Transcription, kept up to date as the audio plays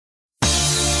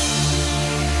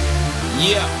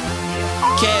Yeah,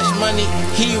 Cash Money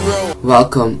Hero.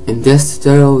 Welcome. In this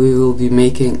tutorial we will be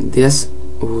making this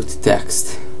wood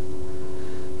text.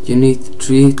 You need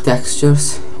 3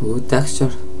 textures: wood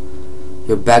texture,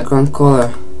 your background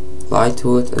color, light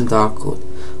wood and dark wood.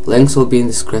 Links will be in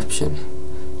the description.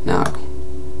 Now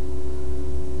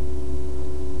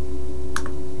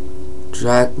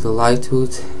drag the light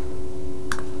wood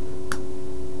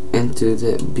into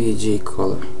the BG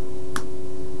color.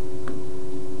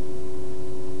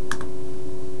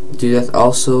 Do that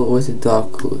also with the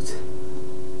dark wood.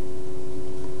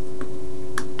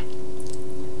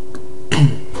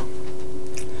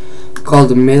 Call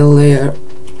the middle layer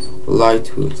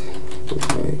light wood,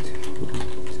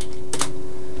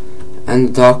 and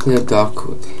the dark layer dark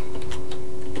wood.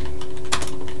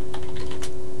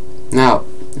 Now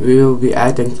we will be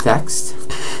adding text.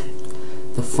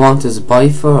 The font is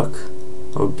Bifurc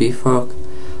or Bifurc.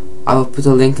 I will put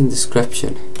a link in the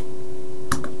description.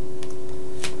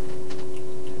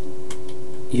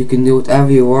 You can do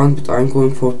whatever you want, but I'm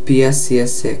going for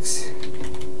Cs6.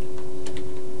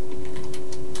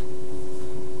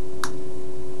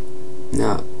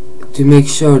 Now, to make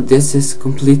sure this is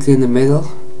completely in the middle,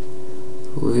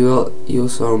 we will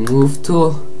use our move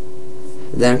tool,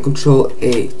 then Ctrl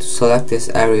A to select this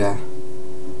area.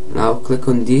 Now click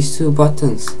on these 2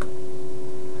 buttons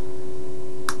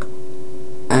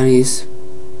and he's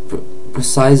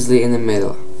precisely in the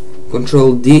middle.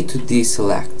 Ctrl D to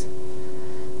deselect.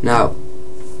 Now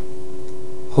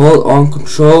hold on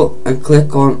Ctrl and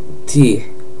click on T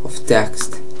of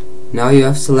text. Now you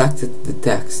have selected the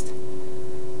text.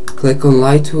 Click on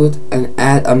light wood and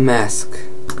add a mask.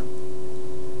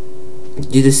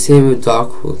 Do the same with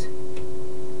dark wood.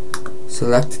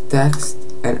 Select the text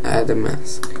and add a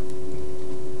mask.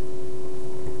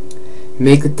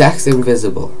 Make the text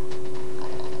invisible.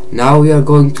 Now we are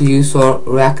going to use our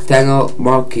rectangle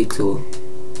marquee tool.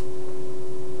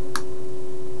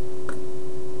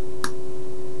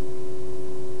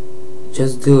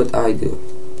 Just do what I do.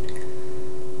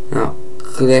 Now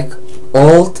click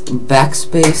Alt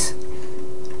backspace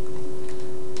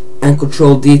and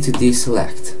Ctrl D to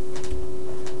deselect.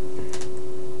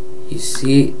 You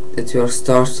see that you are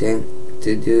starting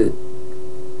to do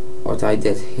what I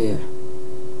did here.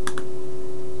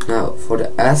 Now for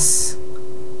the S,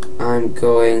 I'm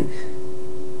going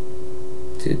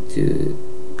to do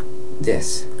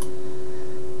this.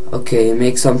 Okay,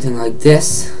 make something like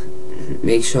this.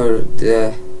 Make sure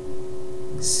the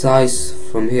size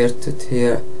from here to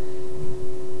here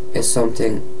is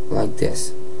something like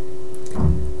this.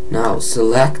 Now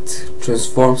select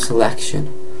transform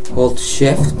selection. Hold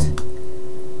shift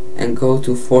and go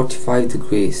to 45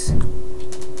 degrees.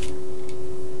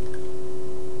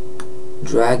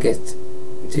 Drag it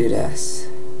to this.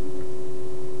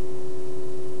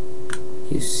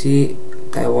 You see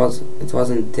it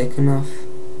wasn't thick enough,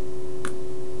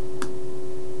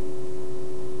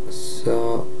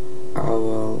 so I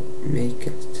will make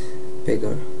it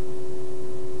bigger.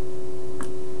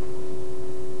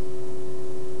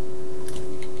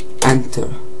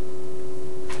 Enter.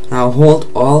 Now hold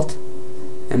Alt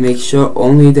and make sure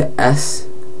only the S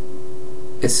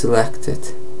is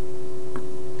selected.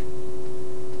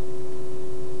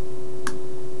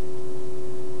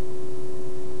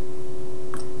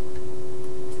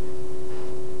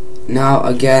 Now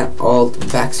again Alt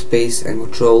backspace and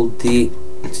Ctrl D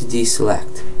to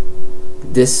deselect.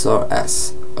 This is our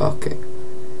S. Okay.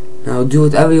 Now do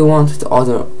whatever you want with the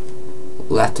other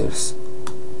letters.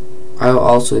 I will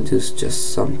also do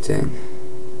just something.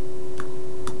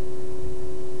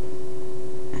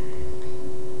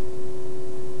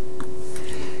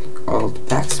 Alt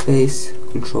backspace,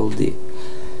 Ctrl D.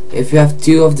 If you have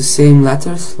 2 of the same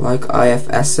letters, like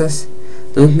IFSs,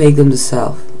 don't make them the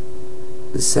cell.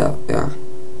 Yeah.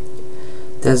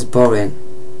 That's boring.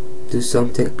 Do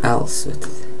something else with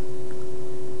it.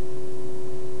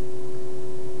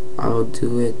 I will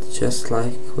do it just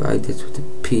like what I did with the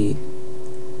P.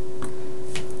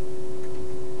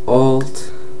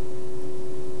 Alt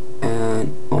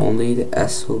and only the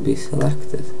S will be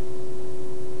selected.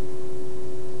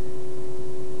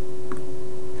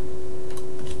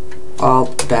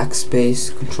 Alt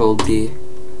backspace Ctrl D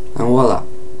and voila.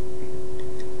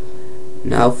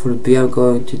 Now for the B I'm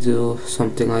going to do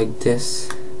something like this.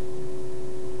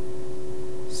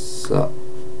 So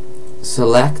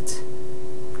select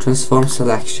transform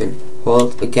selection.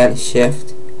 Hold again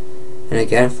shift and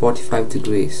again 45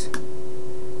 degrees.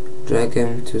 Drag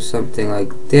him to something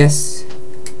like this.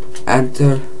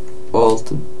 Enter.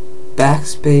 Alt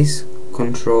backspace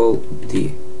Ctrl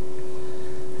D.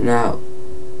 Now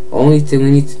only thing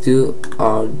we need to do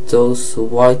are those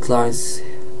white lines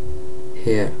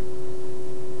here.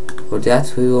 For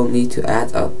that we will need to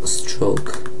add a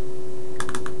stroke.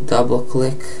 Double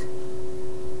click,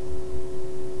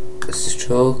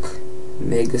 stroke,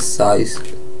 make the size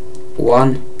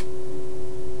 1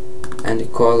 and the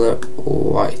color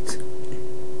white.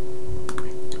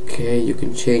 Okay, you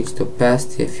can change the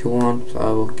opacity if you want.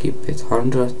 I will keep it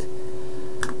 100.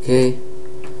 Okay,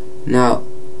 now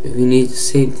we need the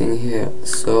same thing here,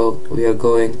 so we are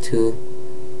going to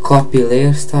copy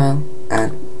layer style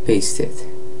and paste it.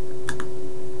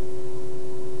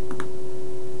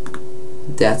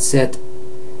 That's it.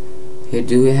 Here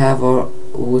do we have our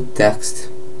wood text.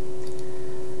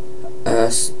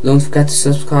 Don't forget to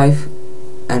subscribe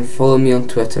and follow me on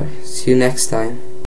Twitter. See you next time.